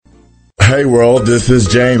Hey world, this is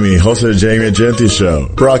Jamie, host of the Jamie and Genty Show,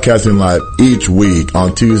 broadcasting live each week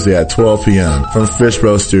on Tuesday at 12 p.m. from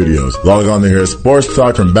Fishbowl Studios. Log on to hear sports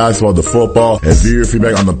talk from basketball to football and view your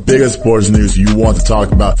feedback on the biggest sports news you want to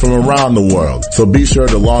talk about from around the world. So be sure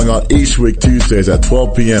to log on each week Tuesdays at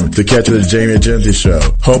 12 p.m. to catch the Jamie and Genty Show.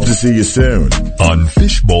 Hope to see you soon on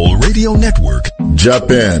Fishbowl Radio Network.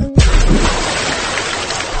 Jump in.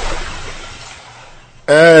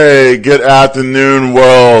 Hey, good afternoon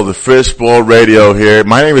world. Fishbowl Radio here.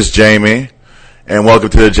 My name is Jamie, and welcome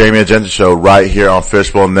to the Jamie and Genty Show right here on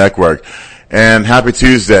Fishbowl Network. And happy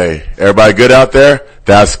Tuesday. Everybody good out there?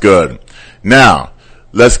 That's good. Now,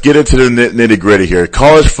 let's get into the nitty gritty here.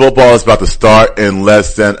 College football is about to start in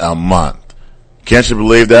less than a month. Can't you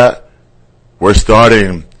believe that? We're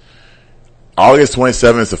starting August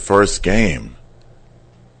 27th is the first game.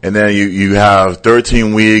 And then you have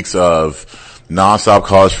 13 weeks of non-stop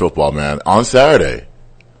college football, man, on Saturday.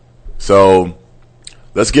 So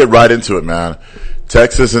let's get right into it, man.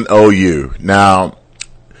 Texas and OU. Now,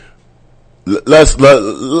 let's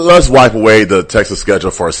wipe away the Texas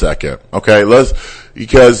schedule for a second, okay?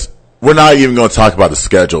 Because we're not even going to talk about the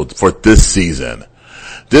schedule for this season.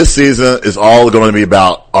 This season is all going to be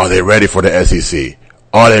about, are they ready for the SEC?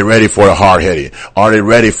 Are they ready for the hard hitting? Are they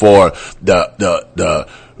ready for the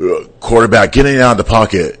quarterback getting out of the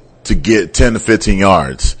pocket to get 10 to 15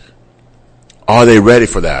 yards? Are they ready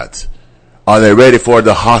for that? Are they ready for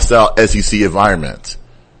the hostile SEC environment?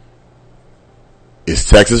 Is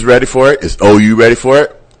Texas ready for it? Is OU ready for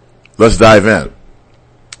it? Let's dive in.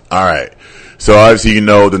 All right. So obviously, you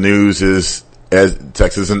know, the news is as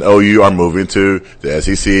Texas and OU are moving to the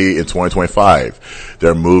SEC in 2025.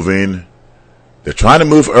 They're trying to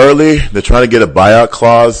move early. They're trying to get a buyout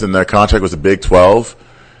clause in their contract with the Big 12.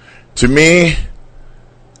 To me,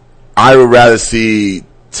 I would rather see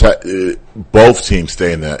both teams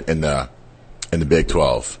stay in the Big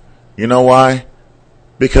 12. You know why?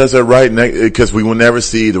 Because they're because we'll never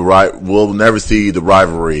see the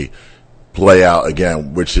rivalry play out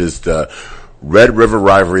again, which is the Red River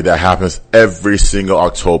rivalry that happens every single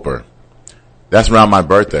October. That's around my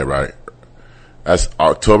birthday, right? That's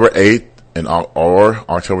October 8th or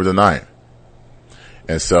October the 9th.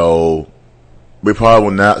 And so we probably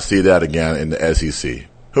will not see that again in the SEC.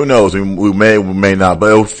 Who knows? We may not,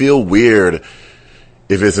 but it would feel weird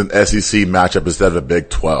if it's an SEC matchup instead of a Big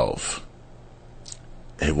 12.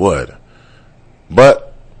 It would.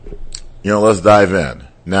 But, let's dive in.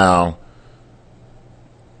 Now,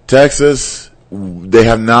 Texas, they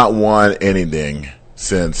have not won anything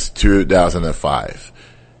since 2005.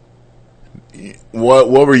 What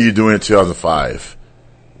were you doing in 2005?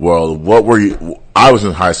 Well, I was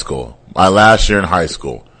in high school. My last year in high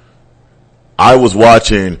school. I was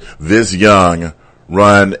watching Vince Young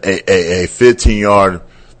run a 15-yard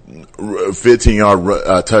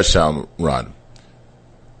touchdown run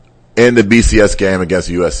in the BCS game against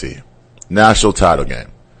USC, national title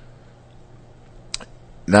game.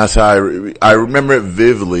 And that's how I remember it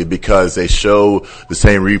vividly because they show the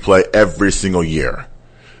same replay every single year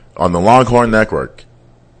on the Longhorn Network.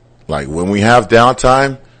 Like when we have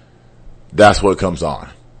downtime, that's what comes on.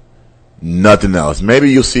 Nothing else.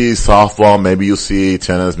 Maybe you'll see softball, maybe you'll see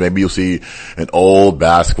tennis, maybe you'll see an old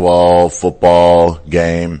basketball, football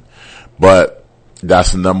game, but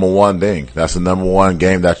that's the number one thing. That's the number one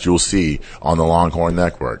game that you'll see on the Longhorn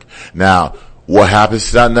Network. Now, what happens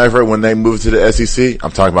to that network when they move to the SEC?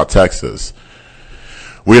 I'm talking about Texas.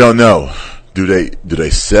 We don't know. Do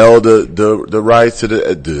they sell the rights do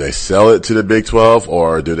they sell it to the Big 12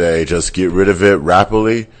 or do they just get rid of it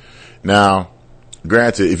rapidly? Now,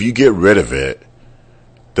 granted, if you get rid of it,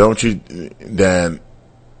 don't you think that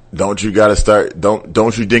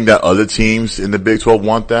other teams in the Big 12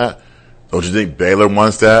 want that? Don't you think Baylor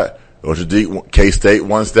wants that? Don't you think K-State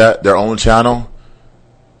wants that, their own channel?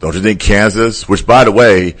 Don't you think Kansas, which by the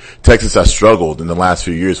way, Texas has struggled in the last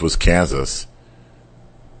few years with Kansas.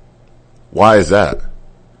 Why is that?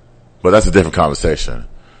 But that's a different conversation.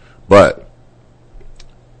 But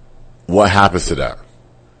what happens to that?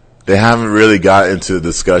 They haven't really got into the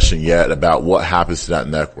discussion yet about what happens to that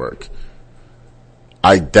network.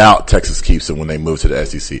 I doubt Texas keeps it when they move to the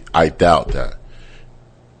SEC. I doubt that.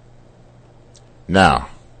 Now,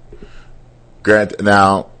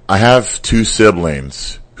 I have two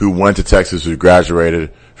siblings who went to Texas who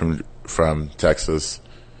graduated from Texas.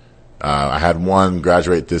 I had one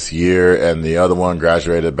graduate this year and the other one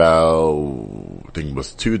graduated about, I think it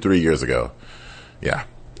was 2-3 years ago. Yeah.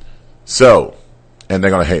 So, and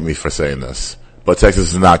they're going to hate me for saying this, but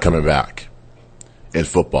Texas is not coming back in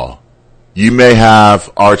football. You may have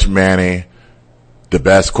Arch Manning, the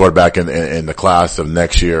best quarterback in the class of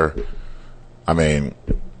next year, I mean,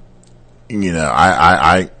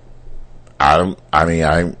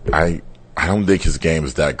 I don't think his game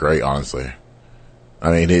is that great, honestly.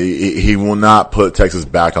 I mean, he will not put Texas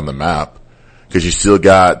back on the map. Because you still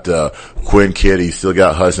got Quinn kid, you still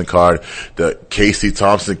got Hudson Card, the Casey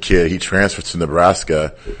Thompson kid. He transferred to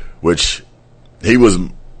Nebraska, which he was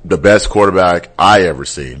the best quarterback I ever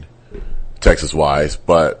seen, Texas wise.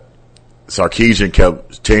 But Sarkisian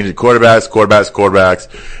kept changing quarterbacks,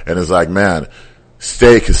 and it's like, man,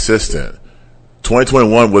 stay consistent.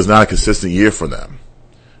 2021 was not a consistent year for them.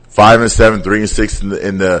 5-7, 3-6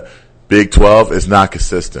 in the Big 12 is not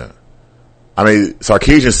consistent. I mean,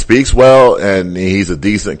 Sarkisian speaks well and he's a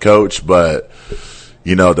decent coach, but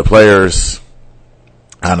the players,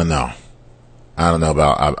 I don't know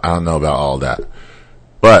about all that,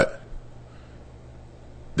 but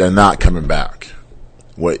they're not coming back.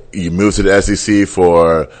 What, you move to the SEC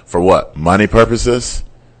for what? Money purposes?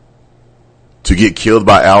 To get killed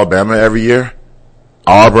by Alabama every year?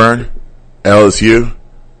 Auburn? LSU?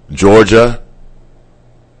 Georgia?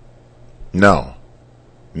 No.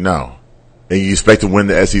 And you expect to win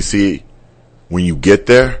the SEC when you get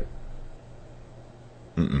there?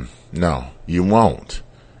 No, you won't.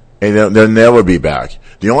 And they'll never be back.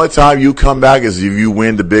 The only time you come back is if you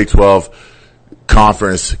win the Big 12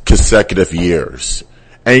 conference consecutive years.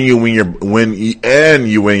 And you win your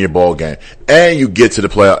bowl game. And you get to the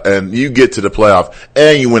playoff,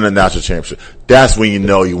 and you win a national championship. That's when you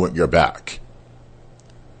know you're back.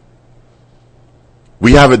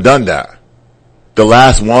 We haven't done that. The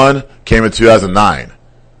last one came in 2009.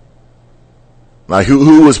 Like,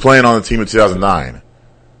 who was playing on the team in 2009?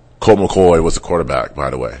 Colt McCoy was the quarterback, by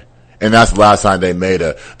the way. And that's the last time they made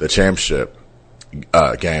the championship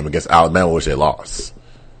game against Alabama, which they lost.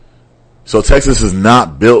 So Texas is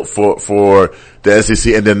not built for the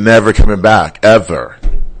SEC, and they're never coming back, ever.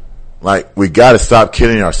 Like, we gotta stop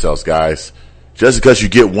kidding ourselves, guys. Just because you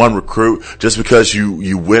get one recruit, just because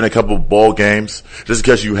you win a couple of bowl games, just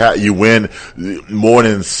because you win more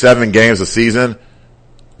than 7 games a season,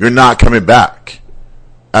 you're not coming back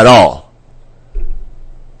at all.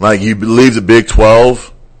 Like, you leave the Big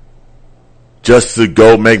 12 just to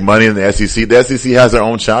go make money in the SEC. The SEC has their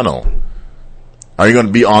own channel. Are you going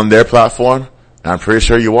to be on their platform? I'm pretty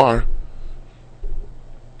sure you are.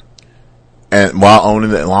 And while owning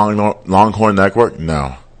the Longhorn Network,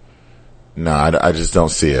 no. No, I just don't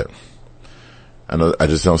see it. I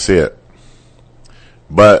just don't see it.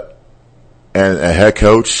 But, and a head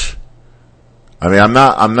coach, I mean, I'm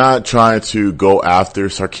not trying to go after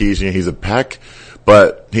Sarkisian. He's a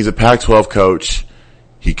Pac-12 coach.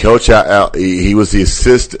 He coached he was the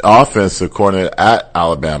assistant offensive coordinator at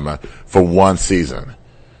Alabama for 1 season.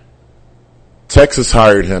 Texas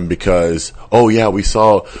hired him because, we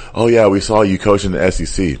saw you coaching the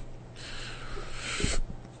SEC.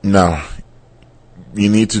 No. You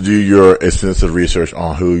need to do your extensive research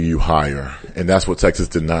on who you hire. And that's what Texas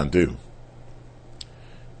did not do.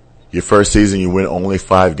 Your first season, you win only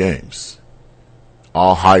 5 games.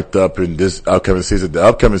 All hyped up in this upcoming season. The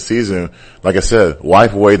upcoming season, like I said,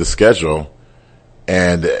 wipe away the schedule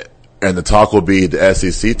and the talk will be the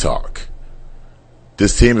SEC talk.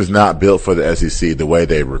 This team is not built for the SEC the way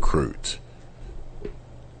they recruit.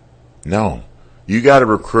 No. You gotta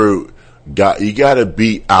recruit. You gotta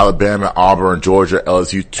beat Alabama, Auburn, Georgia,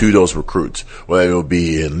 LSU to those recruits. Whether it will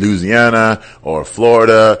be in Louisiana or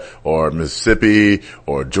Florida or Mississippi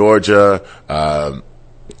or Georgia,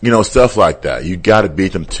 stuff like that. You gotta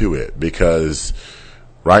beat them to it because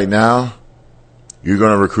right now, you're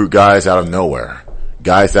gonna recruit guys out of nowhere.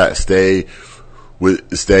 Guys that stay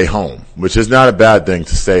home, which is not a bad thing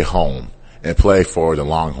to stay home and play for the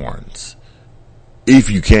Longhorns.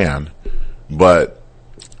 If you can, but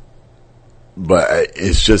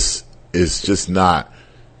it's just not,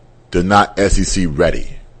 they're not SEC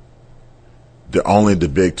ready. They're only the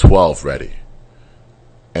Big 12 ready.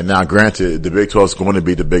 And now granted, the Big 12 is going to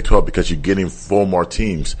be the Big 12 because you're getting 4 more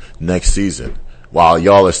teams next season while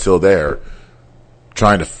y'all are still there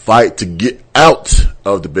trying to fight to get out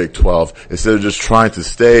of the Big 12 instead of just trying to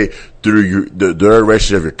stay through the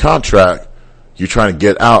duration of your contract. You're trying to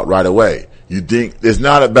get out right away. You think it's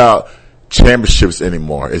not about championships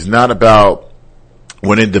anymore. It's not about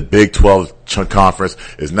winning the Big 12 conference.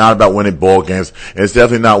 It's not about winning bowl games. And it's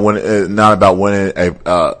definitely not about winning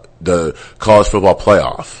the college football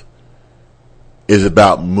playoff. It's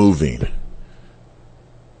about moving.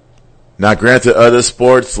 Now, granted, other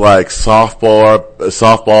sports like softball,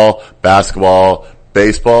 basketball,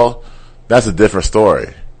 baseball, that's a different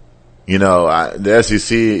story. The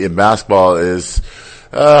SEC in basketball is,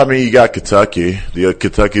 you got Kentucky.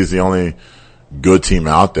 Kentucky is the only good team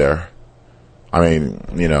out there. I mean,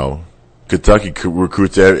 you know, Kentucky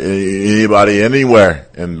recruits anybody anywhere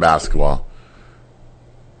in basketball.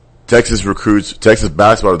 Texas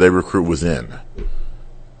basketball, they recruit within.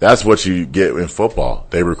 That's what you get in football.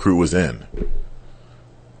 They recruit within.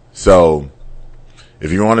 So,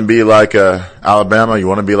 if you want to be like Alabama, you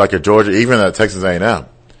want to be like a Georgia, even at Texas A&M,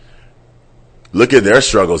 look at their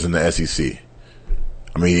struggles in the SEC.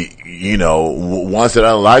 I mean, you know, once in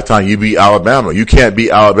a lifetime, you beat Alabama. You can't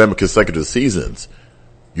beat Alabama consecutive seasons.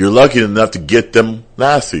 You're lucky enough to get them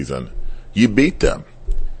last season. You beat them.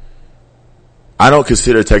 I don't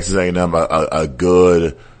consider Texas A&M a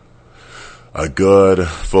good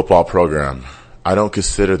football program. I don't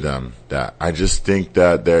consider them that. I just think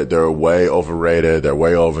that they're way overrated. They're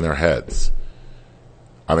way over their heads.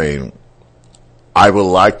 I mean, I would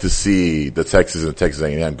like to see the Texas and Texas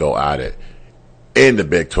A&M go at it in the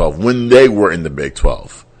Big 12 when they were in the Big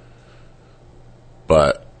 12.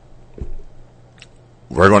 But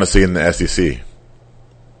we're going to see in the SEC.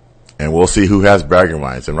 And we'll see who has bragging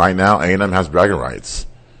rights. And right now, A&M has bragging rights.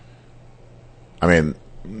 I mean,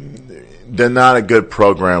 they're not a good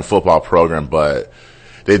football program, but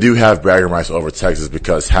they do have bragging rights over Texas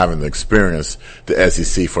because having the experience, the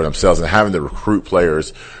SEC for themselves, and having to recruit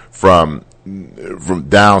players from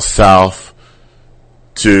down south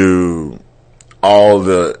to all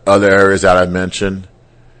the other areas that I mentioned.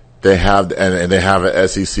 They have, and they have an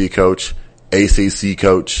SEC coach, ACC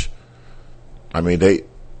coach. I mean, they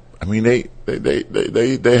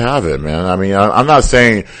have it, man. I mean, I'm not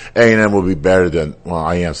saying A&M will be better than, well,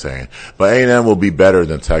 I am saying, but A&M will be better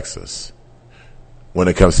than Texas when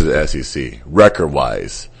it comes to the SEC,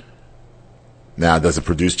 record-wise. Now, does it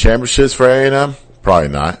produce championships for A&M? Probably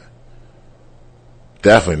not.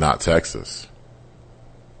 Definitely not Texas.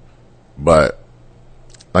 But,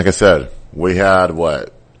 like I said, we had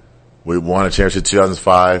what? We won a championship in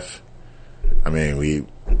 2005. I mean, we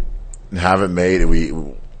haven't made it.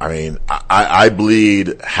 I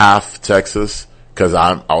bleed half Texas because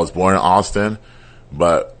I was born in Austin,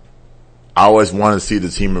 but I always wanted to see the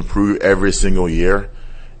team improve every single year,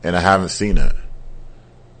 and I haven't seen it.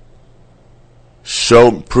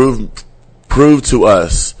 Prove to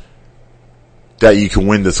us that you can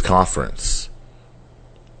win this conference.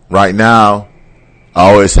 Right now,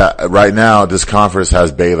 this conference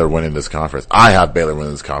has Baylor winning this conference. I have Baylor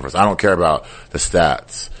winning this conference. I don't care about the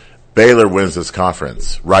stats. Baylor wins this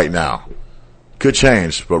conference right now. Could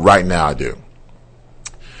change, but right now I do.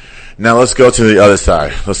 Now let's go to the other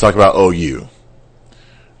side. Let's talk about OU.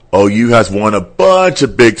 OU has won a bunch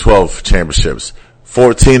of Big 12 championships,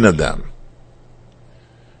 14 of them.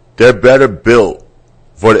 They're better built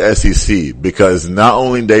for the SEC because not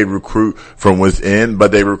only they recruit from within,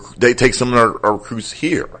 but they take some of our recruits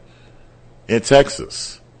here in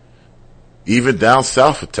Texas. Even down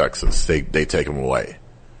south of Texas, they take them away.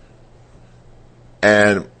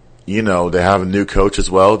 And, you know, they have a new coach as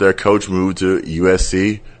well. Their coach moved to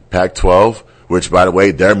USC, Pac-12, which, by the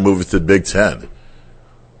way, they're moving to the Big 10.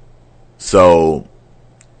 So,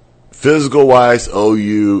 physical-wise,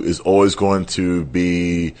 OU is always going to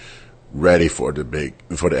be ready for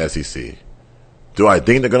the SEC. Do I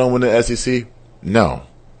think they're going to win the SEC? No.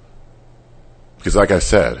 Because like I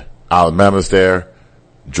said, Alabama's there,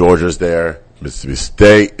 Georgia's there, Mississippi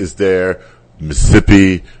State is there,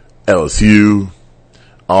 Mississippi, LSU,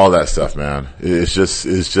 all that stuff, man. It's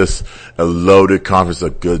just a loaded conference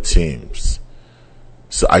of good teams.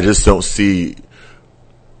 So I just don't see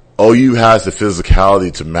OU has the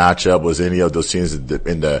physicality to match up with any of those teams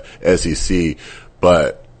in the SEC,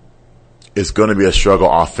 but it's going to be a struggle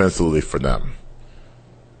offensively for them.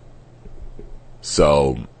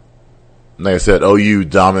 So, like I said, OU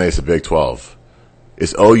dominates the Big 12.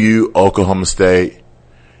 It's OU, Oklahoma State,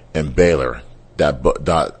 and Baylor.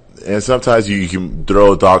 And sometimes you can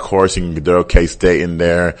throw a dark horse, you can throw K-State in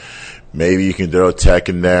there. Maybe you can throw Tech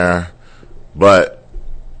in there. But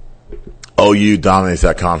OU dominates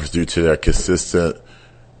that conference due to their consistent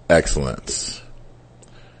excellence.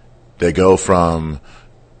 They go from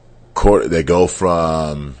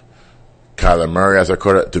Kyler Murray as their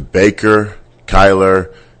quarterback to Baker,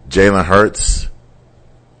 Kyler, Jalen Hurts.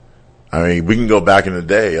 I mean, we can go back in the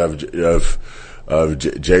day of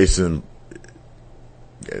Jason,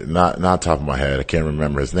 not top of my head, I can't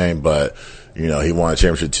remember his name, but you know, he won a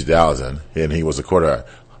championship in 2000 and he was a quarterback.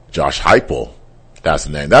 Josh Heupel, that's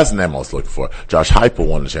the name. That's the name I was looking for. Josh Heupel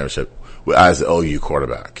won the championship as the OU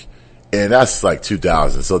quarterback. And that's like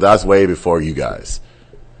 2000. So that's way before you guys.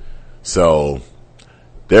 So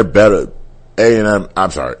they're better.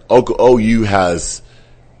 OU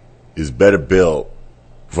is better built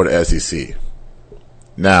for the SEC.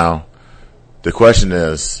 Now, the question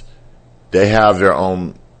is, they have their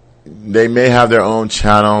own. They may have their own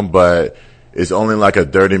channel, but it's only like a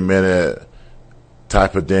 30-minute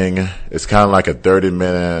type of thing. It's kind of like a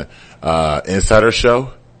 30-minute insider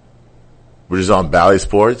show, which is on Bally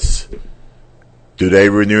Sports. Do they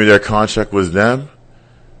renew their contract with them?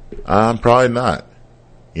 Probably not.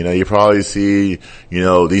 You probably see,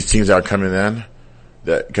 these teams that are coming into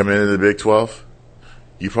the Big 12.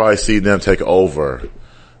 You probably see them take over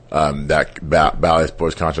that Bally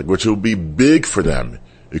Sports contract, which will be big for them.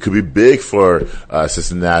 It could be big for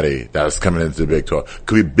Cincinnati that's coming into the Big 12. It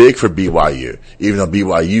could be big for BYU, even though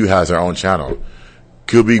BYU has their own channel.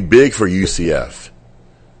 Could be big for UCF.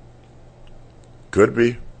 Could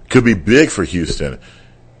be. Could be big for Houston.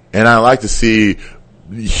 And I like to see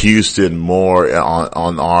Houston more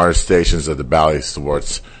on our stations of the Bally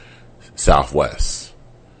Sports Southwest.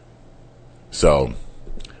 So,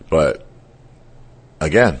 but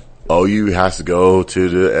again, OU has to go to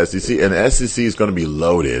the SEC, and the SEC is going to be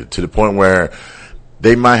loaded to the point where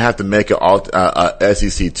they might have to make a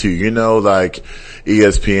SEC 2. Like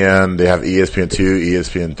ESPN, they have ESPN 2,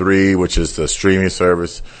 ESPN 3, which is the streaming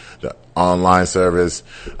service, the online service.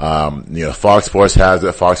 Fox Sports has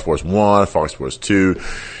it, Fox Sports 1, Fox Sports 2.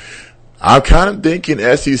 I'm kind of thinking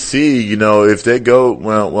SEC, if they go,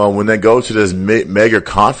 when they go to this mega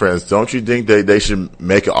conference, don't you think they should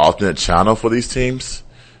make an alternate channel for these teams?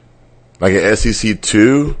 Like an SEC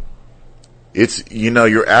 2? It's,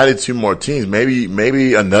 you're added 2 more teams.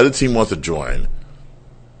 Maybe another team wants to join.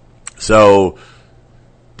 So,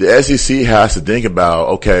 the SEC has to think about,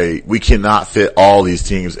 okay, we cannot fit all these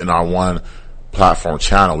teams in our one platform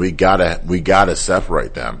channel. We gotta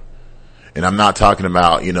separate them. And I'm not talking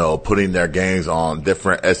about, putting their games on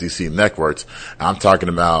different SEC networks. I'm talking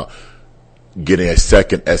about getting a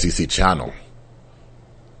second SEC channel.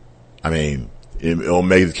 I mean, it'll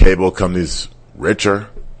make the cable companies richer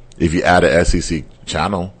if you add an SEC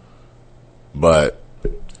channel. But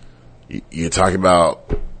you're talking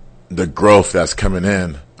about the growth that's coming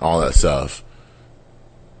in, all that stuff.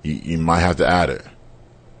 You might have to add it.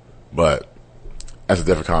 But that's a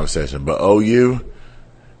different conversation. But OU,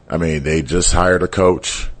 they just hired a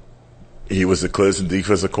coach. He was the Clemson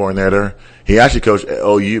defensive coordinator. He actually coached at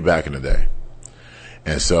OU back in the day.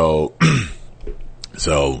 And so,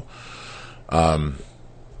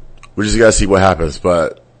 we just gotta see what happens.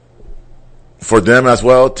 But for them as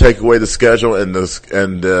well, take away the schedule and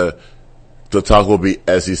the talk will be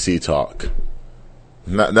SEC talk.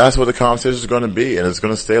 That's what the conversation is going to be, and it's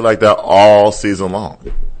going to stay like that all season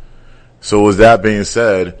long. So with that being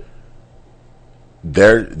said,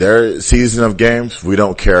 their season of games we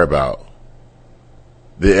don't care about.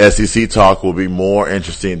 The SEC talk will be more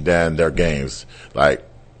interesting than their games. Like,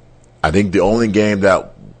 I think the only game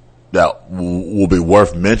that will be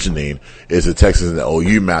worth mentioning is the Texas and the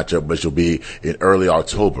OU matchup, which will be in early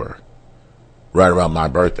October, right around my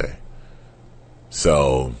birthday.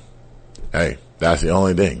 So, hey, that's the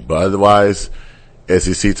only thing. But otherwise,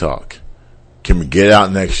 SEC talk. Can we get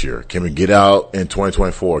out next year? Can we get out in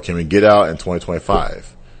 2024? Can we get out in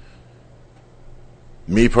 2025?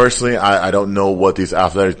 Me personally, I don't know what these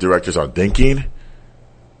athletic directors are thinking,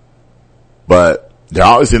 but they're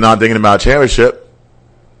obviously not thinking about championship.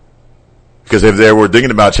 Because if they were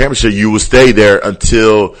thinking about championship, you would stay there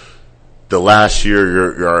until the last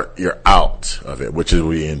year you're out of it, which is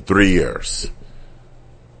in 3 years.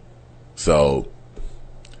 So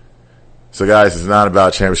guys, it's not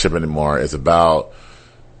about championship anymore. It's about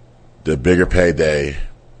the bigger payday.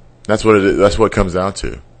 That's what it is. That's what it comes down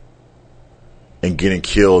to. And getting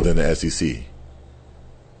killed in the SEC,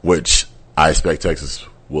 which I expect Texas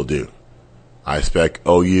will do. I expect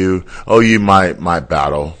OU might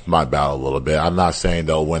battle a little bit. I'm not saying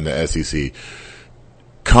they'll win the SEC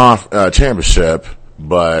championship,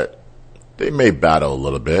 but they may battle a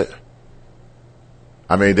little bit.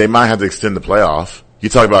 They might have to extend the playoff. You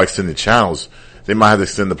talk about extended channels, they might have to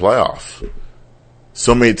extend the playoff.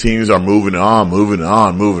 So many teams are moving on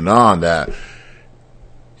that,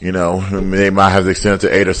 they might have to extend it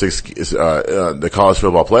to 8 or 6, the college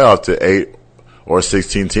football playoff to 8 or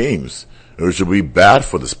 16 teams, which will be bad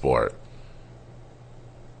for the sport.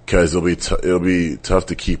 Cause it'll be tough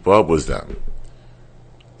to keep up with them.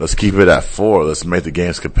 Let's keep it at 4. Let's make the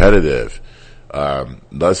games competitive.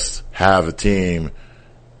 Let's have a team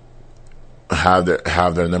have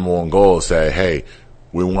their number one goal, say, hey,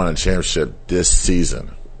 we won a championship this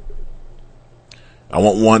season. I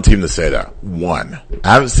want one team to say that. One.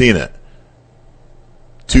 I haven't seen it.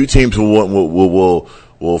 2 teams will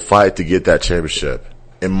fight to get that championship.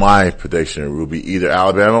 In my prediction, it will be either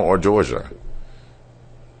Alabama or Georgia.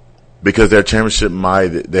 because they're championship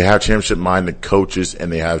minded. They have championship minded coaches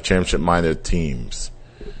and they have championship minded teams.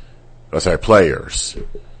 Players.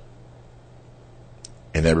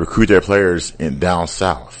 And they recruit their players in down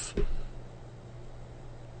south.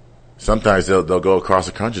 Sometimes they'll go across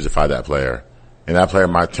the country to find that player. And that player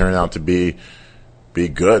might turn out to be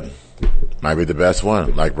good. Might be the best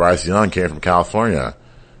one. Like Bryce Young came from California.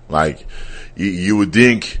 Like, you would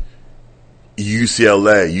think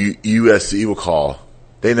UCLA, USC will call.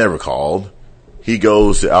 They never called. He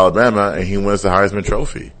goes to Alabama and he wins the Heisman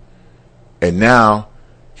Trophy. And now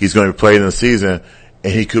he's going to be playing in the season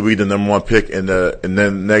and he could be the number one pick in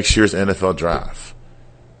then next year's NFL draft.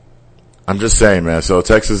 I'm just saying, man. So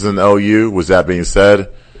Texas and OU, with that being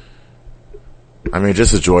said, I mean,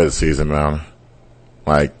 just enjoy the season, man.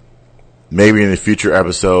 Like, maybe in a future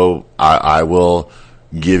episode, I will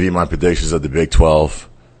give you my predictions of the Big 12.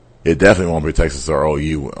 It definitely won't be Texas or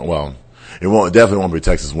OU. Well, definitely won't be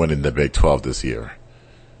Texas winning the Big 12 this year.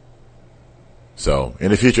 So,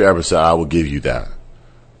 in a future episode, I will give you that.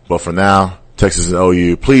 But for now, Texas and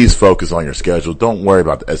OU, please focus on your schedule. Don't worry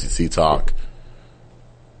about the SEC talk.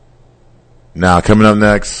 Now, coming up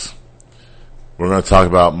next, we're going to talk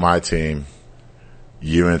about my team,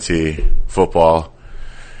 UNT football.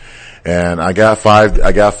 And I got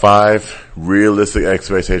five realistic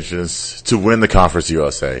expectations to win the Conference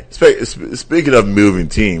USA. Speaking of moving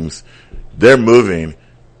teams, they're moving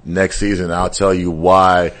next season. I'll tell you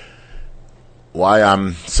why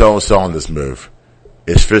I'm so on this move.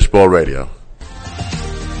 It's Fishbowl Radio.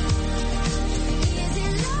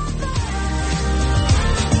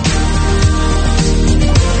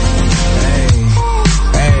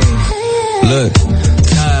 Look,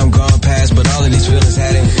 time gone past, but all of these feelings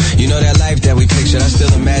had it. You know that life that we pictured, I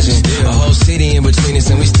still imagine. A whole city in between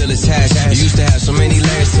us and we still attached. You used to have so many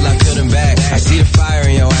layers till I peeled them back. I see the fire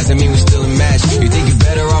in your eyes, I mean we still a match. You think you're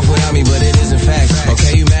better off without me, but it isn't fact.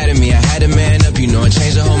 Okay, you mad at me, I had to man up, you know, and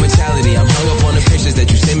change the whole mentality. I'm hung up on the pictures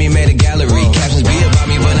that you sent me, made a gallery. Captions be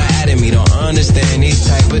about me, but not at me. Don't understand these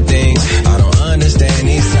type of things. I don't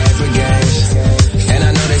understand these type of games. And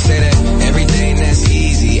I know they say that everything that's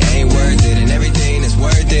easy ain't worth it, and everything that's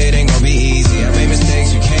worth it ain't gonna be easy. I made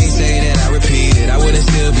mistakes, you can't say that I repeat it. I wouldn't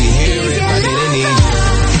still be here if I didn't need you.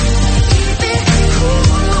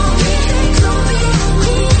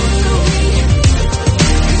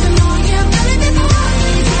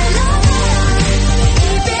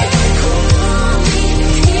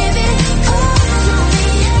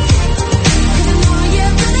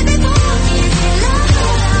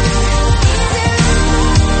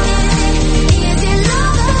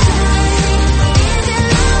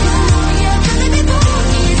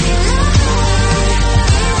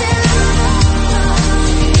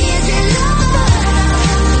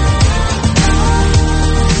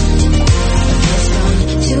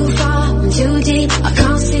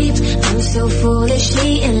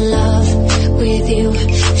 Foolishly in love with you,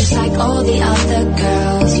 just like all the other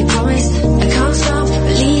girls. You promised I can't stop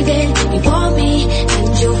believing you want me,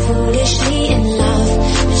 and you're foolishly in love,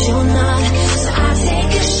 but you're not. So I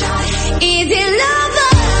take a shot. Is it love?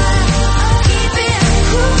 Keep it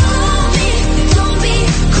cool on me, don't be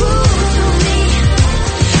cruel to me,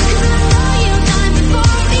 'cause I know you've done it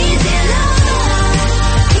before. Is it love?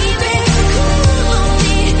 Keep it cool on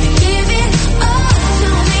me, give it all to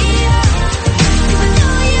me.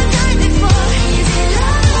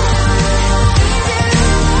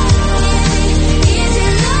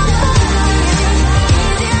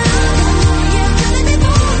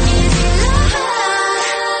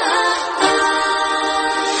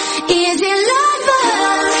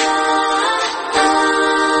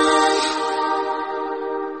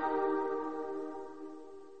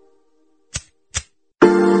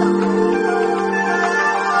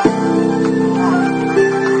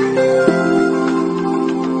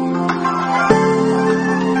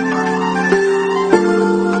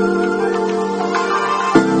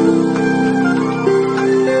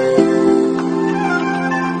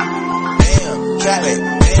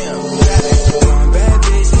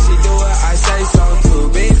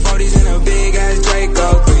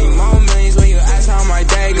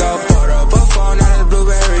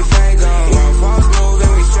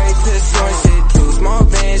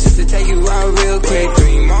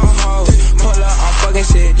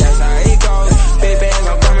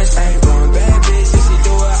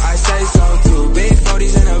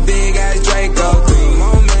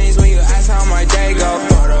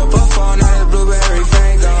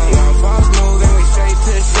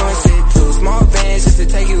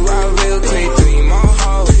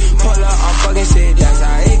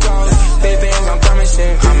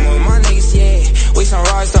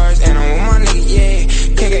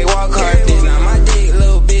 Walk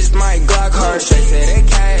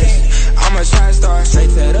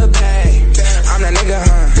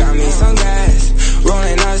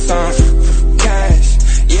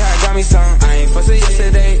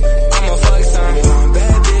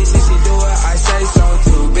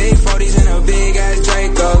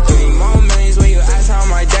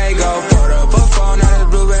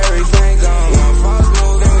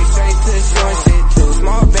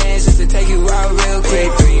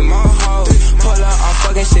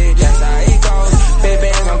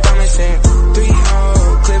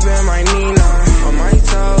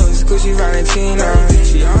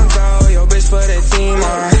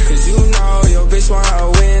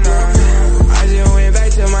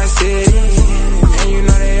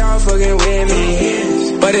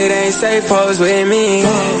but it ain't safe, pose with me.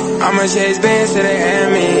 I'ma chase bands till they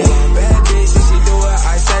hand me. Bad bitch, if she do it,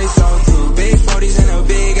 I say so. 2 big 40s and a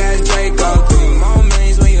big ass Draco. 3 more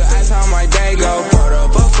millions when you ask how my day go. Put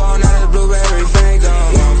up a phone, now the blueberry fango.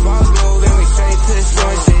 One false move and we straight to the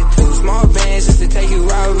short shit. 2 small bands just to take you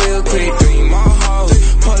out real quick. 3 more hoes,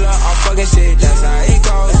 pull up, I'm fucking shit, that's how it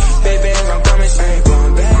goes. Big bands, I'm coming straight.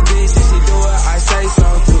 One bad bitch, if she do it, I say so.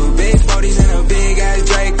 2 big 40s and a big ass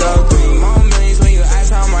Draco. 3 more millions when you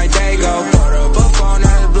ask how my day go. Put up a phone,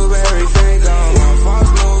 now the blueberry fango. One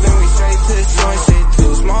false move and we straight to the short shit.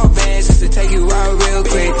 2 small bands just to take you out real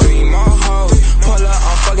quick. 3 more hoes, pull up,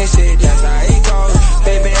 I'm fucking shit, that's how it goes.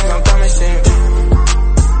 Big bands, I'm coming straight.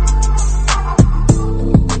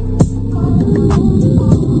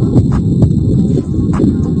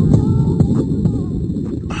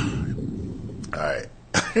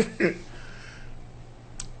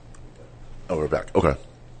 Oh, we're back. Okay.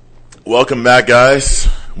 Welcome back, guys.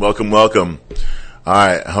 Welcome. All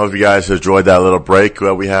right. I hope you guys enjoyed that little break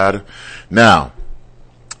that we had. Now,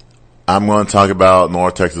 I'm going to talk about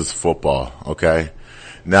North Texas football, okay?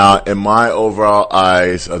 Now, in my overall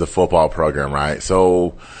eyes of the football program, right?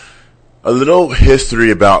 So, a little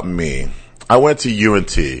history about me. I went to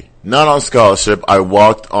UNT. Not on scholarship. I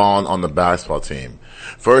walked on the basketball team.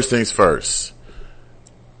 First things first.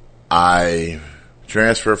 I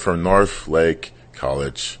transferred from North Lake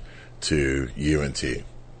College to UNT.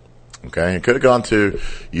 Okay, I could have gone to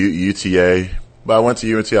UTA, but I went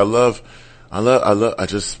to UNT. I love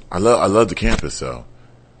the campus. So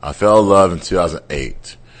I fell in love in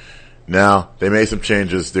 2008. Now they made some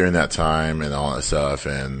changes during that time and all that stuff,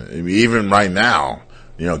 and even right now,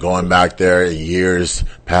 you know, going back there years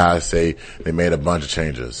past, they made a bunch of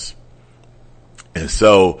changes. And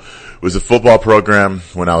so it was a football program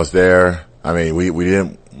when I was there. I mean, we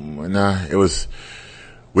didn't win a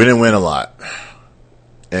lot.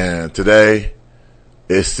 And today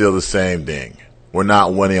it's still the same thing. We're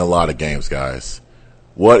not winning a lot of games, guys.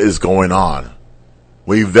 What is going on?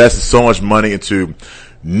 We invested so much money into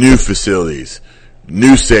new facilities,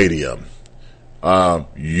 new stadium,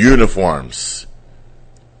 uniforms,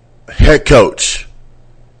 head coach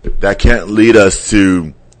that can't lead us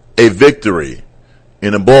to a victory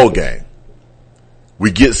in a bowl game. We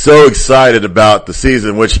get so excited about the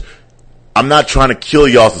season, which I'm not trying to kill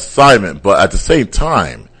y'all's assignment, but at the same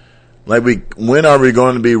time, when are we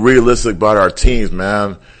going to be realistic about our teams,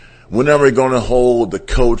 man? When are we going to hold the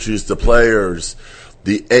coaches, the players,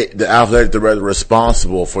 the athletic director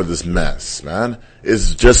responsible for this mess, man?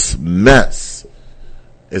 It's just mess.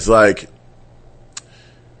 It's like,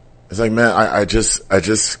 man, I just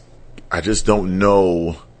don't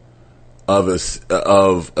know of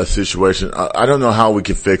a situation. I don't know how we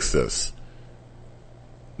can fix this.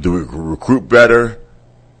 Do we recruit better?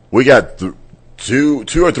 We got two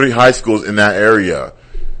or three high schools in that area.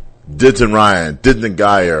 Denton Ryan, Denton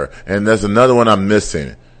Geyer, and there's another one I'm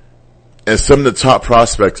missing. And some of the top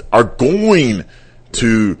prospects are going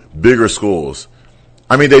to bigger schools.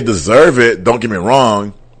 I mean, they deserve it. Don't get me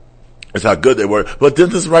wrong. It's how good they were. But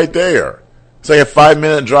Denton's right there. It's like a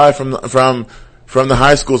 5-minute drive from the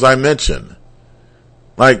high schools I mentioned.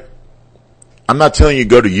 Like, I'm not telling you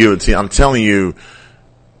go to UNT. I'm telling you,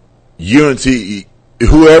 UNT,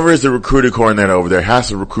 whoever is the recruiting coordinator over there has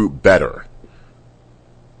to recruit better.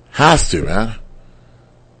 Has to, man.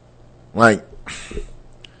 Like,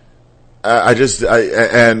 I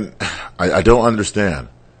don't understand.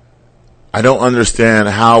 I don't understand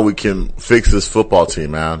how we can fix this football team,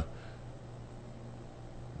 man.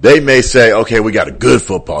 They may say, okay, we got a good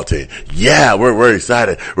football team. Yeah, we're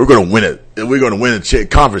excited. We're going to win it. We're going to win a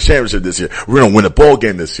conference championship this year. We're going to win a bowl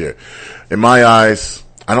game this year. In my eyes,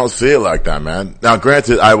 I don't see it like that, man. Now,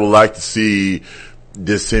 granted, I would like to see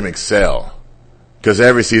this team excel because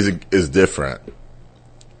every season is different.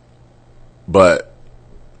 But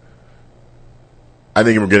I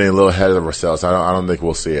think we're getting a little ahead of ourselves. I don't think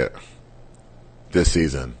we'll see it this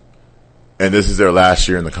season. And this is their last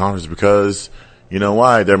year in the conference because you know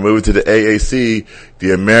why? They're moving to the AAC,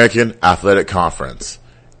 the American Athletic Conference,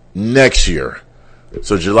 next year.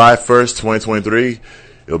 So July 1st, 2023,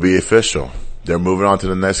 it'll be official. They're moving on to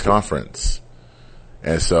the next conference.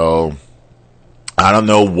 And so I don't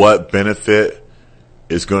know what benefit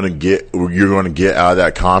you're going to get out of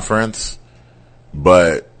that conference,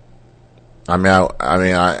 but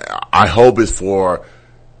I hope it's for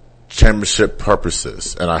championship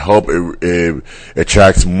purposes, and I hope it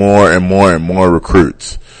attracts more and more and more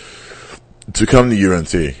recruits to come to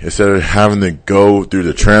UNT instead of having to go through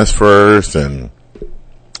the transfers and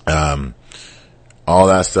all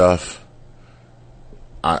that stuff.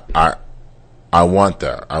 I want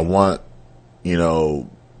that. I want,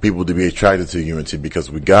 people to be attracted to UNT because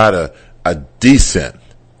we got a decent,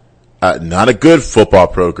 not a good football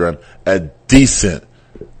program, a decent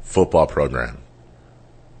football program.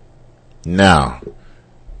 Now,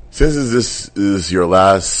 since this is your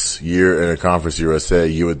last year in a Conference USA,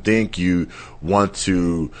 you would think you want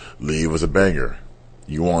to leave with a banger.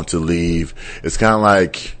 You want to leave. It's kind of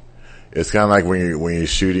like when you're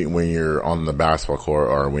shooting, when you're on the basketball court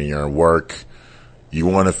or when you're at work, you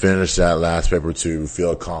want to finish that last paper to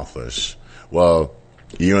feel accomplished. Well,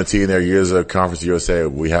 UNT in their years of Conference USA,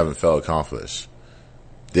 we haven't felt accomplished.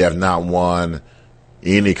 They have not won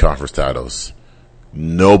any conference titles,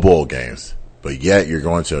 no bowl games, but yet you're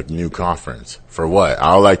going to a new conference. For what?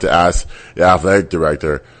 I would like to ask the athletic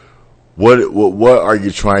director, what are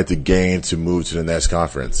you trying to gain to move to the next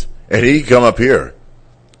conference? And he can come up here.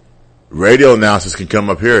 Radio announcers can come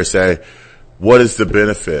up here and say, what is the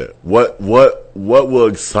benefit? What will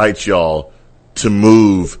excite y'all to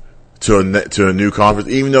move to a new conference,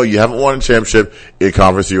 even though you haven't won a championship in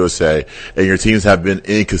Conference USA and your teams have been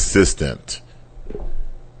inconsistent?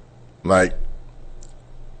 Like,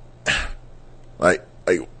 I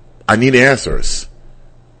need answers.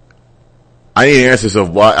 I need answers of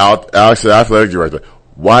why, Alex, the athletic director,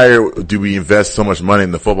 why do we invest so much money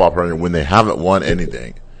in the football program when they haven't won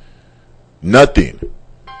anything? Nothing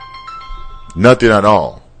at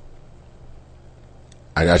all.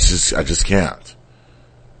 I just can't.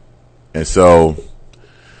 And so,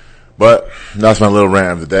 but that's my little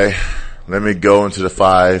rant of the day. Let me go into the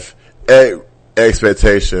 5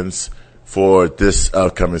 expectations for this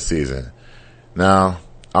upcoming season. Now,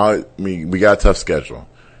 we got a tough schedule.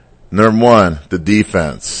 Number 1, the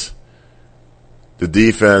defense. The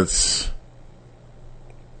defense,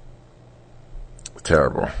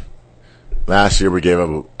 terrible. Last year we gave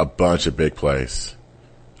up a bunch of big plays.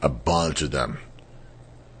 A bunch of them.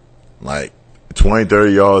 Like 20,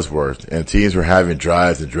 30 yards worth. And teams were having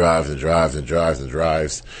drives and drives and drives and drives and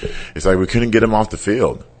drives. It's like we couldn't get them off the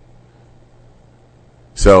field.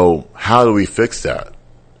 So how do we fix that?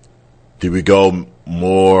 Do we go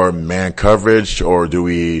more man coverage, or do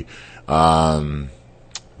we blitz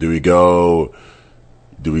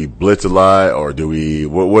a lot, or do we,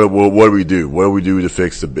 what do we do? What do we do to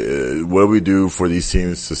fix what do we do for these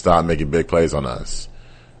teams to stop making big plays on us?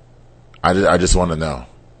 I just want to know.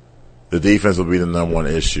 The defense will be the number 1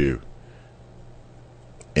 issue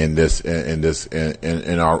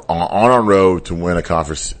on our road to win a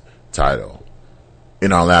conference title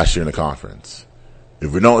in our last year in the conference.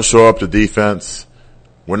 If we don't show up to defense,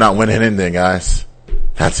 we're not winning anything, guys.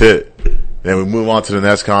 That's it. Then we move on to the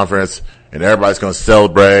next conference, and everybody's going to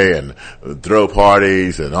celebrate and throw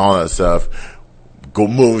parties and all that stuff. Go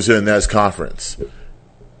move to the next conference.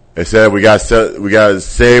 They said we got to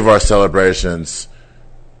save our celebrations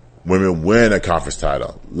when we win a conference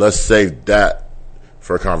title. Let's save that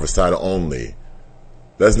for a conference title only.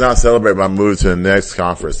 Let's not celebrate by moving to the next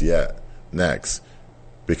conference yet. Next.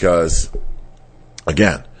 Because,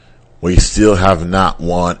 again, we still have not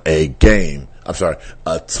won a title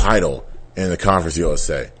in the Conference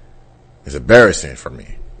USA. It's embarrassing for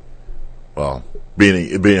me. Well,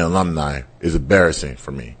 being an alumni is embarrassing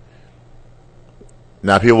for me.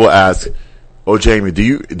 Now people will ask, "Oh, Jamie, do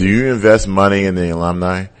you invest money in the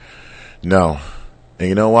alumni?" No. And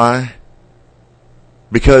you know why?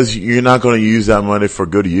 Because you're not going to use that money for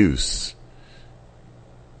good use.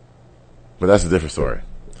 But that's a different story.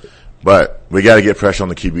 But we got to get pressure on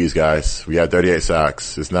the QBs, guys. We got 38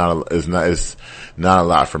 sacks. It's not a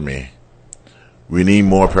lot for me. We need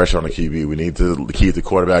more pressure on the QB. We need to keep the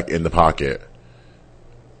quarterback in the pocket.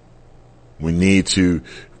 We need to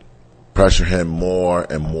pressure him more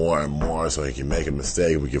and more and more so he can make a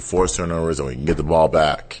mistake. We can force turnovers and we can get the ball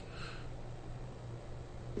back.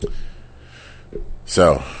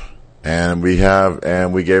 So, and we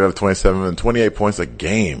gave up 27 and 28 points a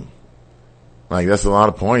game. Like, that's a lot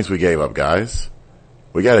of points we gave up, guys.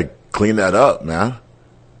 We got to clean that up, man.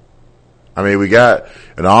 I mean, we got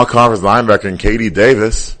an all-conference linebacker in KD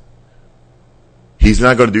Davis. He's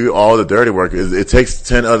not going to do all the dirty work. It takes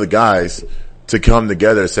 10 other guys to come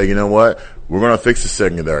together and say, you know what? We're going to fix the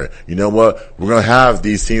secondary. You know what? We're going to have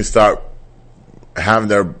these teams start having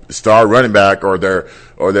their star running back or their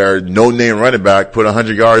no-name running back put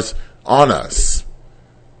 100 yards on us.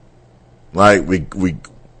 Like,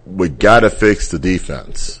 we got to fix the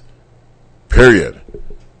defense. Period.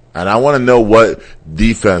 And I want to know what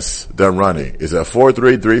defense they're running. Is it a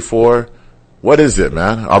 4-3, 3-4? What is it,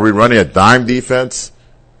 man? Are we running a dime defense?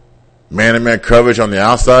 Man-to-man coverage on the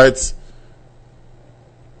outsides?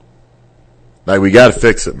 Like, we got to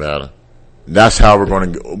fix it, man. And that's how we're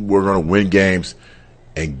going to win games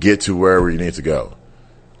and get to where we need to go.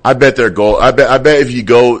 I bet their goal, I bet if you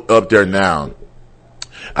go up there now,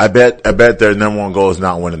 I bet their number one goal is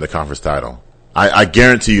not winning the conference title. I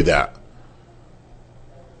guarantee you that.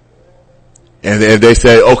 And if they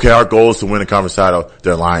say, okay, our goal is to win the conference title,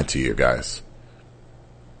 they're lying to you guys.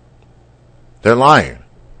 They're lying.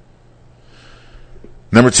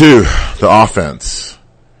 Number 2, the offense.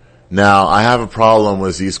 Now, I have a problem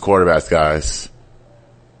with these quarterbacks, guys.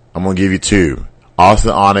 I'm going to give you 2.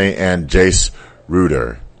 Austin Aune and Jace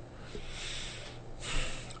Ruder.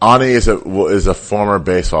 Aune is a former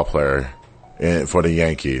baseball player for the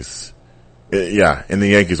Yankees. In the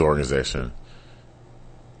Yankees organization.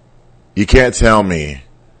 You can't tell me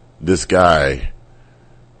this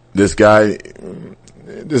is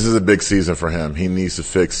a big season for him. He needs to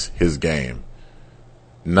fix his game.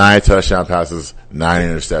 9 touchdown passes, 9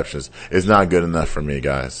 interceptions. It's not good enough for me,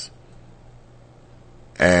 guys.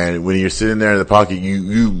 And when you're sitting there in the pocket,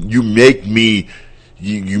 you make me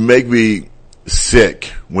sick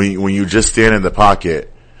when you just stand in the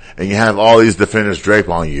pocket and you have all these defenders drape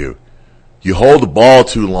on you. You hold the ball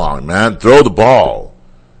too long, man. Throw the ball.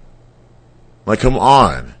 Like, come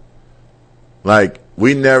on. Like,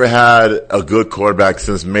 we never had a good quarterback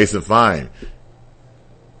since Mason Fine.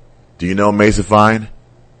 Do you know Mason Fine?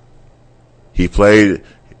 He played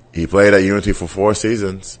at UNT for 4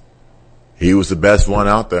 seasons. He was the best one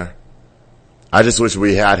out there. I just wish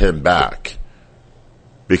we had him back.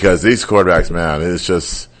 Because these quarterbacks, man, it's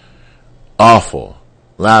just awful.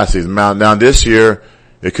 Last season. Now this year,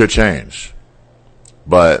 it could change.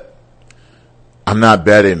 But I'm not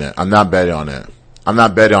betting it. I'm not betting on it. I'm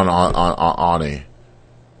not betting on it.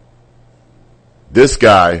 This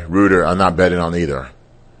guy, Ruder, I'm not betting on either.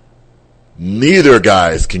 Neither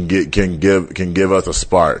guys can give us a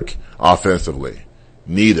spark offensively.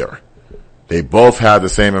 Neither. They both have the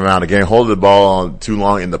same amount of game. Hold the ball on too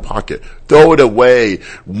long in the pocket. Throw it away.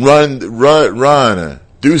 Run.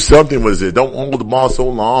 Do something with it. Don't hold the ball so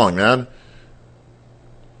long, man.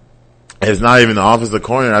 It's not even the offensive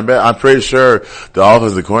coordinator. I'm pretty sure the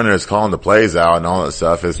offensive coordinator is calling the plays out and all that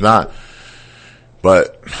stuff. It's not.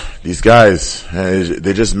 But these guys,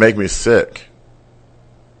 they just make me sick.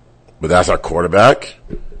 But that's our quarterback.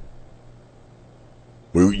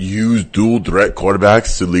 We use dual threat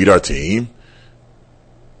quarterbacks to lead our team.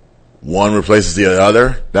 One replaces the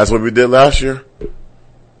other. That's what we did last year.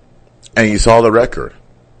 And you saw the record.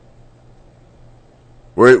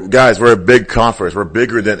 We're a big conference. We're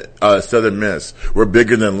bigger than Southern Miss. We're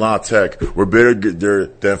bigger than La Tech. We're bigger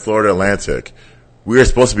than Florida Atlantic. We are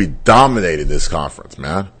supposed to be dominating this conference,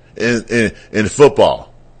 man. In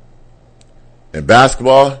football. In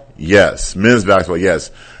basketball, yes. Men's basketball,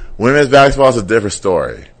 yes. Women's basketball is a different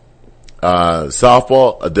story.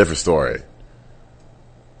 Softball, a different story.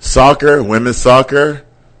 Soccer, women's soccer,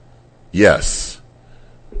 yes.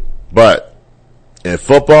 But in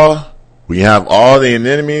football, we have all the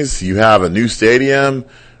enemies. You have a new stadium,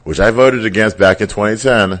 which I voted against back in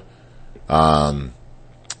 2010.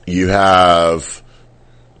 You have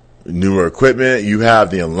newer equipment. You have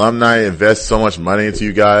the alumni invest so much money into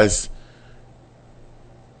you guys.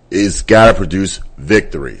 It's got to produce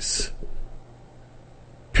victories.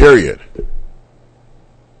 Period.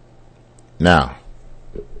 Now,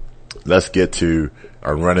 let's get to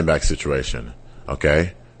our running back situation.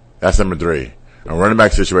 Okay? That's number 3. Our running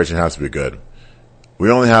back situation has to be good. We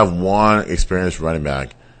only have one experienced running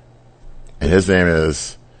back, and his name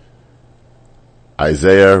is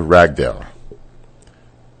Isaiah Ragdale.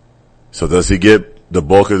 So does he get the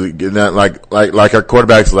bulk of that? Like our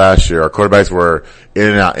quarterbacks last year. Our quarterbacks were in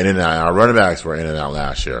and out. Our running backs were in and out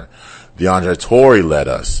last year. DeAndre Torrey led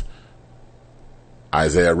us.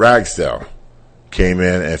 Isaiah Ragsdale came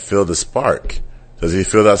in and filled the spark. Does he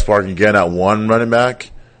fill that spark again at one running back?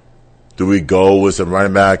 Do we go with some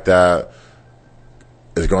running back that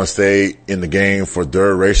is going to stay in the game for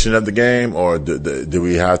duration of the game, or do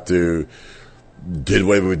we have to did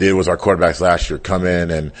what we did with our quarterbacks last year, come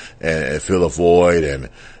in and fill a void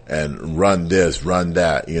and run this, run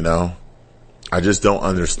that, you know? I just don't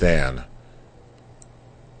understand.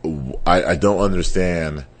 I don't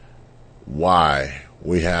understand why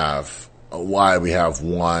we have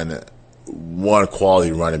one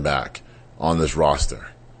quality running back on this roster.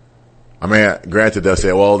 I mean, granted, they'll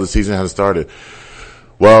say, well, the season hasn't started.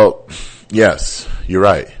 Well, yes, you're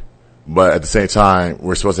right. But at the same time,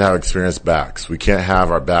 we're supposed to have experienced backs. We can't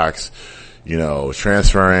have our backs,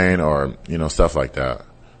 transferring or, stuff like that.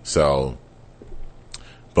 So,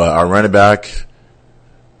 but our running back,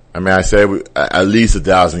 I mean, I say at least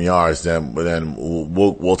 1,000 yards, then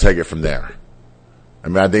we'll take it from there. I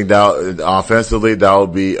mean, I think that offensively, that will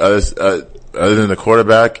be other than the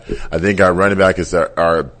quarterback, I think our running back is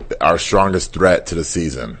our strongest threat to the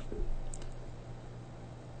season.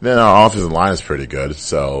 Then our offensive line is pretty good,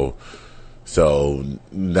 so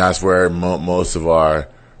that's where most of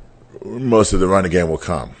the running game will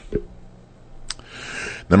come.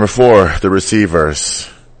 Number 4, the receivers.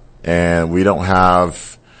 And we don't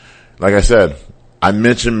have, like I said, I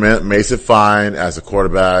mentioned Mason Fine as a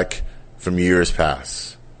quarterback from years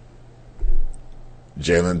past.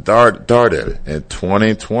 Jalen darted in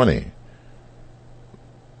 2020.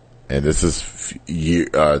 And this is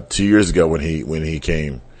 2 years ago when he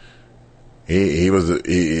came. He was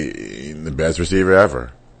the best receiver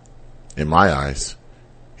ever, in my eyes.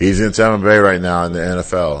 He's in Tampa Bay right now in the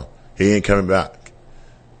NFL. He ain't coming back.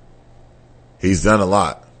 He's done a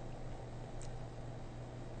lot.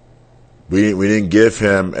 We didn't give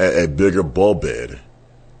him a bigger bull bid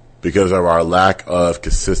because of our lack of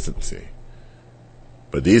consistency.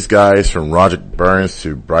 But these guys, from Roger Burns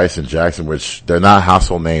to Bryson Jackson, which they're not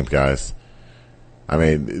household names, guys. I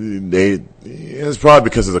mean, it's probably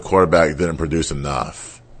because of the quarterback didn't produce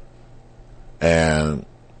enough. And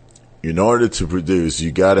in order to produce,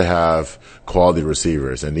 you gotta have quality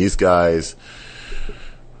receivers. And these guys,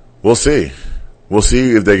 we'll see. We'll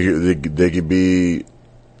see if they could be,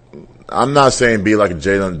 I'm not saying be like a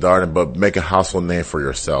Jalen Darden, but make a household name for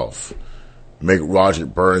yourself. Make Roger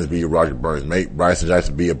Burns be a Roger Burns. Make Bryson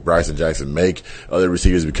Jackson be a Bryson Jackson. Make other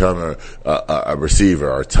receivers become a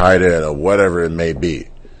receiver or tight end or whatever it may be.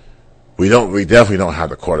 We definitely don't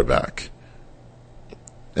have the quarterback.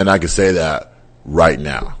 And I can say that right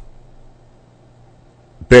now.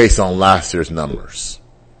 Based on last year's numbers.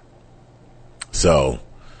 So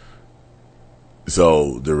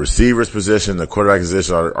the receivers position, the quarterback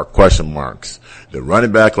position are question marks. The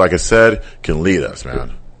running back, like I said, can lead us,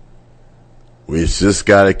 man. We just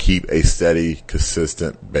gotta keep a steady,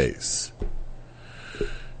 consistent base.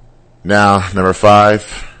 Now, number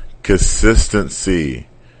 5, consistency.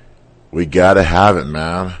 We gotta have it,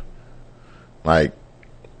 man. Like,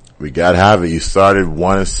 we gotta have it. You started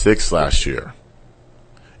 1-6 last year.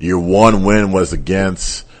 Your one win was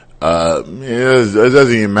against, it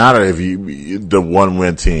doesn't even matter if the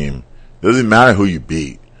 1-win team. It doesn't matter who you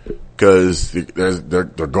beat. Cause they're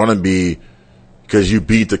gonna be, because you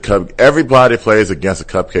beat the cup. Everybody plays against a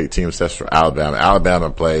cupcake team except for Alabama. Alabama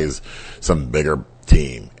plays some bigger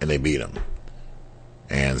team and they beat them.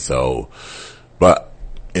 And so, but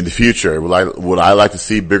in the future, would I like to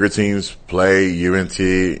see bigger teams play UNT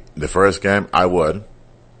the first game? I would.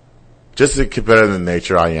 Just the competitive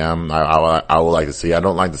nature I am, I would like to see. I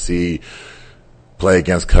don't like to see play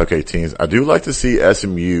against cupcake teams. I do like to see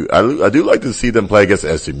SMU. I do like to see them play against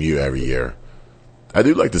SMU every year. I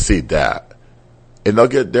do like to see that. And they'll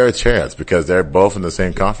get their chance because they're both in the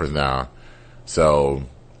same conference now. So,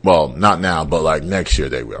 well, not now, but like next year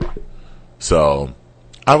they will. So,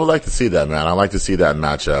 I would like to see that, man. I like to see that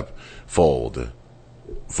matchup fold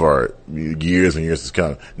for years and years to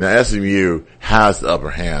come. Now, SMU has the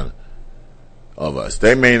upper hand of us.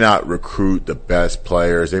 They may not recruit the best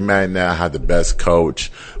players. They may not have the best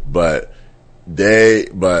coach, but they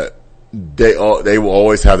will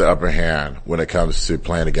always have the upper hand when it comes to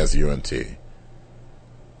playing against UNT.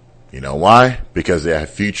 You know why? Because they have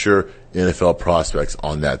future NFL prospects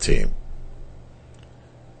on that team.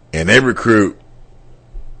 And they recruit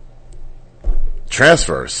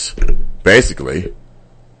transfers, basically.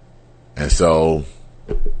 And so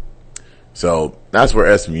that's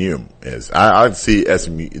where SMU is. I see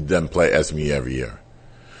them play SMU every year.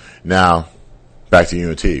 Now, back to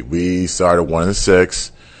UNT. We started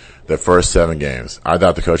 1-6 the first 7 games. I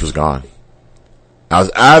thought the coach was gone. I was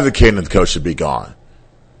advocating that the coach should be gone.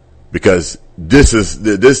 Because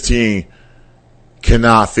this team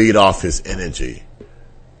cannot feed off his energy.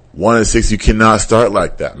 1-6, you cannot start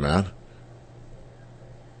like that, man.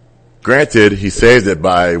 Granted, he saved it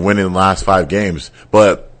by winning the last 5 games,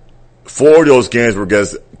 but 4 of those games were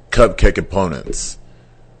against cupcake opponents.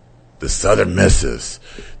 The Southern Misses,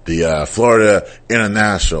 the Florida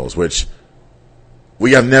Internationals, which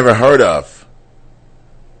we have never heard of.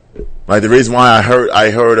 Like the reason why I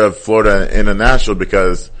heard of Florida International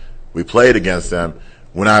because we played against them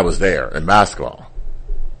when I was there in basketball.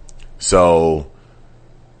 So,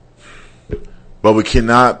 but we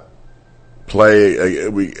cannot play,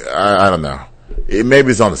 I don't know.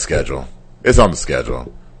 Maybe it's on the schedule. It's on the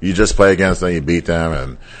schedule. You just play against them, you beat them,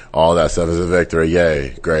 and all that stuff is a victory.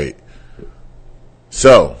 Yay, great.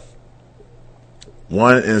 So,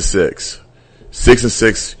 1-6.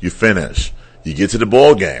 6-6, you finish. You get to the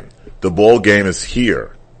bowl game. The bowl game is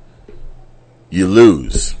here. You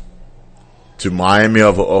lose to Miami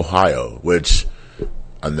of Ohio, which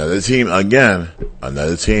Another team, again,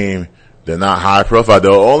 another team. They're not high profile.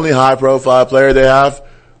 The only high profile player they have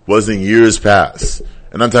was in years past.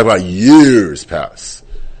 And I'm talking about years past.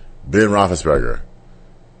 Ben Roethlisberger.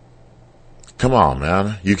 Come on,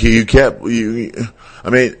 man. You can't, I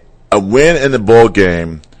mean, a win in the bowl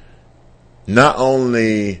game not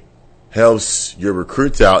only helps your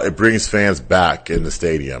recruits out, it brings fans back in the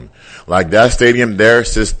stadium. Like that stadium there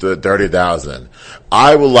sits to 30,000.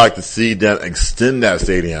 I would like to see them extend that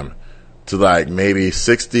stadium to like maybe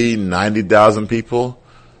 60, 90,000 people.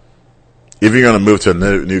 If you're going to move to a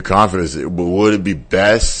new conference, would it be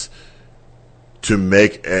best to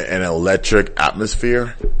make an electric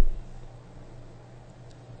atmosphere?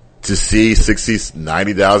 To see 60,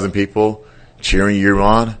 90,000 people cheering you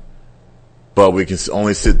on, but we can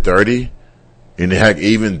only sit 30, and heck,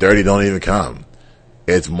 even 30 don't even come.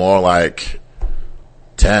 It's more like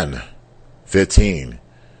 10, 15.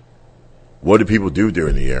 What do people do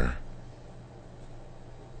during the year?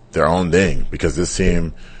 Their own thing, because this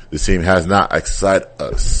team has not excited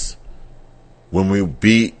us. When we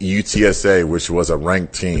beat UTSA, which was a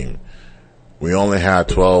ranked team, we only had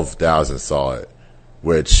 12,000 saw it.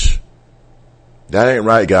 Which, that ain't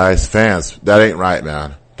right, guys. Fans, that ain't right,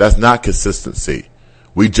 man. That's not consistency.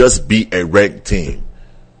 We just beat a ranked team.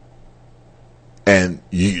 And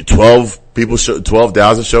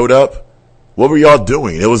 12,000 showed up? What were y'all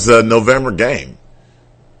doing? It was a November game.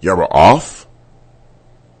 Y'all were off?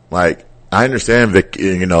 Like, I understand that,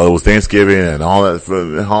 it was Thanksgiving and all that for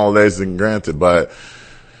the holidays and granted, but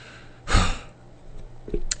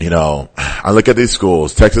I look at these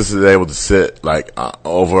schools. Texas is able to sit like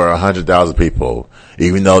over 100,000 people,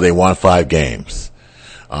 even though they won 5 games.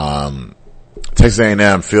 Texas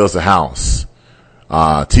A&M fills the house.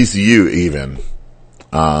 TCU even.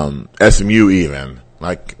 SMU even.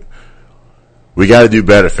 Like, we gotta do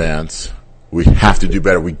better, fans. We have to do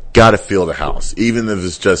better. We gotta fill the house. Even if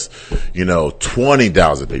it's just,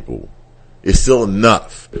 20,000 people. It's still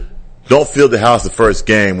enough. Don't fill the house the first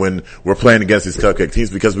game when we're playing against these cupcake teams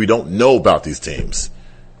because we don't know about these teams.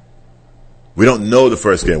 We don't know the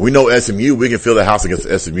first game. We know SMU. We can fill the house against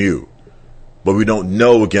SMU. But we don't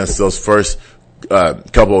know against those first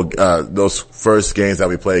those first games that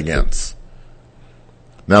we play against.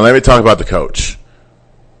 Now let me talk about the coach.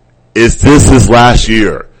 Is this his last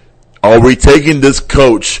year? Are we taking this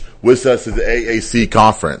coach with us to the AAC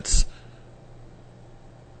conference?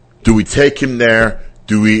 Do we take him there?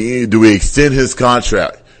 Do we extend his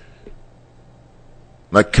contract?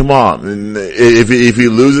 Like, come on. If he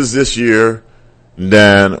loses this year,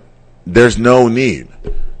 then there's no need.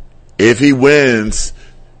 If he wins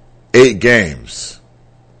 8 games,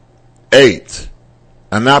 8.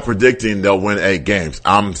 I'm not predicting they'll win 8 games.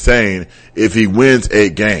 I'm saying if he wins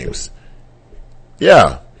 8 games,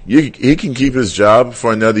 yeah, he can keep his job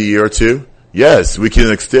for another year or 2. Yes, we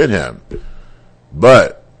can extend him.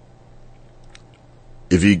 But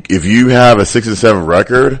if you have a 6-7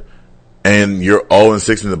 record and you're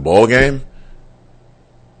 0-6 in the bowl game,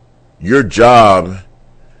 your job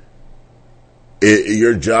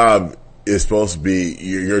is supposed to be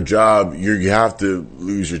your job. You have to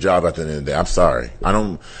lose your job at the end of the day. I'm sorry.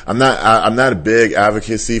 I'm not a big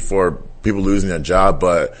advocacy for people losing their job,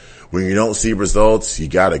 but when you don't see results, you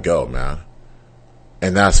gotta go, man.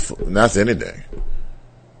 And that's anything.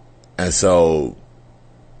 And so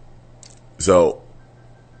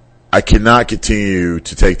I cannot continue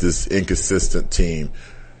to take this inconsistent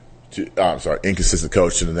inconsistent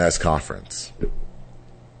coach to the next conference.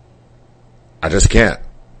 I just can't.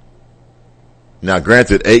 Now,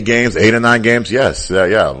 granted, 8 games, 8 or 9 games, yes,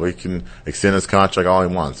 yeah, we can extend his contract all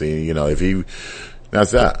he wants.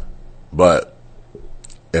 That's that. But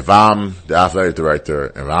if I'm the athletic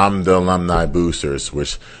director, if I'm the alumni boosters,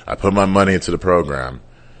 which I put my money into the program,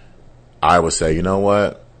 I would say, you know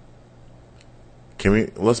what?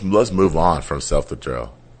 Let's move on from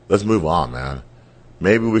self-withdrawal. Let's move on, man.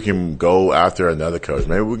 Maybe we can go after another coach.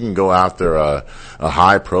 Maybe we can go after a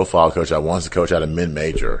high-profile coach that wants to coach at a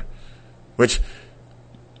mid-major, which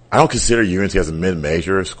I don't consider UNT as a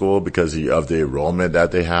mid-major school because of the enrollment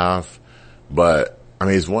that they have. But, I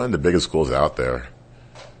mean, it's one of the biggest schools out there.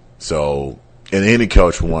 So, and any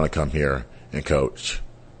coach will want to come here and coach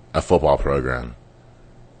a football program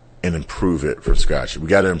and improve it from scratch. We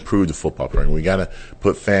got to improve the football program. We got to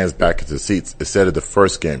put fans back into the seats instead of the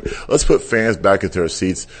first game. Let's put fans back into their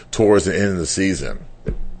seats towards the end of the season.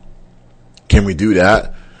 Can we do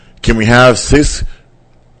that? Can we have 6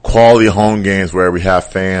 quality home games where we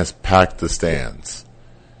have fans pack the stands?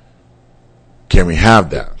 Can we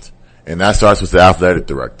have that? And that starts with the athletic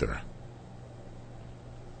director.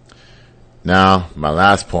 Now, my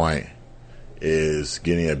last point is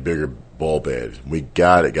getting a bigger bowl bid. We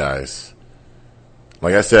got it, guys.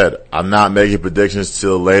 Like I said, I'm not making predictions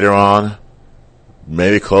till later on,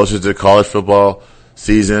 maybe closer to college football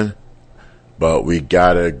season, but we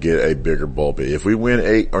gotta get a bigger bowl bid. If we win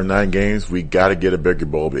 8 or 9 games, we gotta get a bigger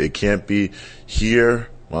bowl bid. It can't be here.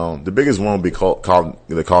 Well, the biggest one will be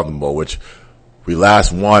the Cotton Bowl, which we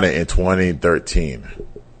last won it in 2013.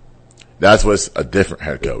 That's what's a different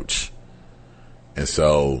head coach. And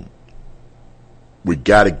so we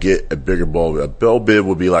got to get a bigger bowl. A bowl bid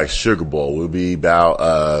would be like Sugar Bowl. It would be about,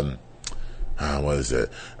 what is it?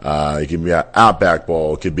 It can be an Outback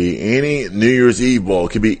Bowl. It could be any New Year's Eve Bowl.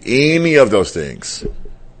 It could be any of those things.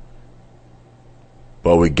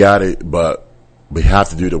 But we have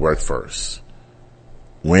to do the work first.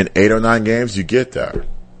 Win 8 or 9 games, you get there.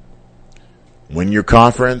 Win your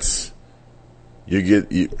conference, you get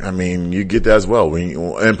that as well.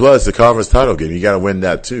 And plus the conference title game, you got to win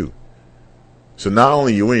that too. So not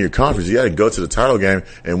only you win your conference, you got to go to the title game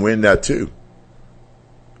and win that too.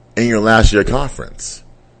 In your last year conference,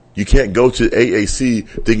 you can't go to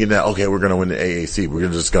AAC thinking that, okay, we're going to win the AAC. We're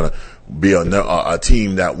just going to be a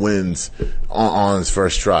team that wins on its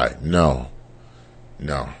first try. No.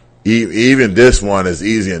 Even this one is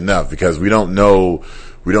easy enough because we don't know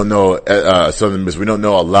Southern Miss. We don't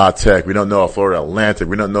know a La Tech. We don't know a Florida Atlantic.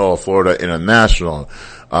 We don't know a Florida International.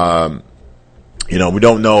 We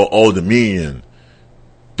don't know Old Dominion.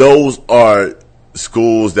 Those are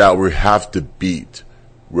schools that we have to beat.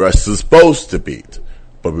 We're supposed to beat,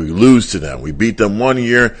 but we lose to them. We beat them one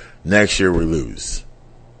year. Next year we lose.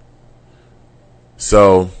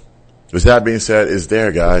 So, with that being said, it's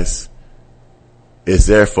there, guys. It's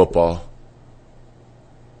their football.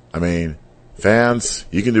 I mean, fans,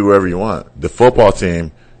 you can do whatever you want. The football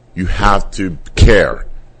team, you have to care.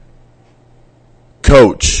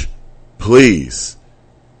 Coach, please.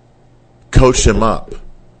 Coach them up.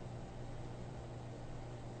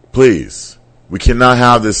 Please. We cannot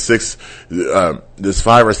have this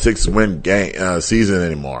 5 or 6 win season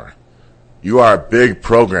anymore. You are a big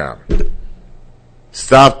program.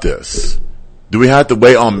 Stop this. Do we have to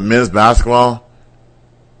wait on men's basketball?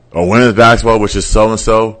 Or women's basketball, which is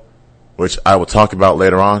so-and-so, which I will talk about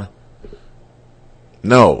later on?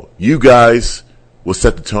 No. You guys will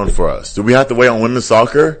set the tone for us. Do we have to wait on women's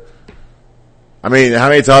soccer? I mean, how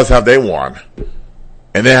many times have they won?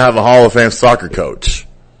 And they have a Hall of Fame soccer coach.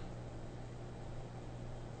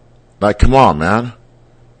 Like, come on, man.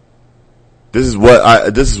 This is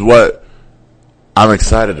what I'm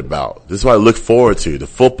excited about. This is what I look forward to. The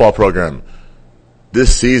football program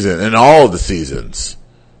this season and all of the seasons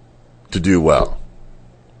to do well.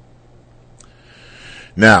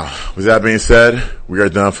 Now, with that being said, we are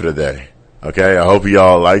done for today. Okay, I hope you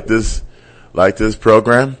all like this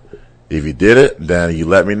program. If you did it, then you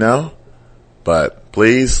let me know. But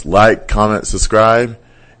please like, comment, subscribe,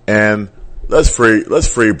 and let's free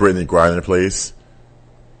Brittany Griner, please.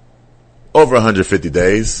 Over 150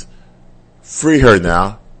 days. Free her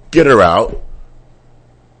now. Get her out.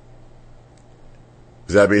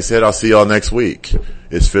 With that being said, I'll see y'all next week.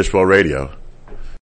 It's Fishbowl Radio.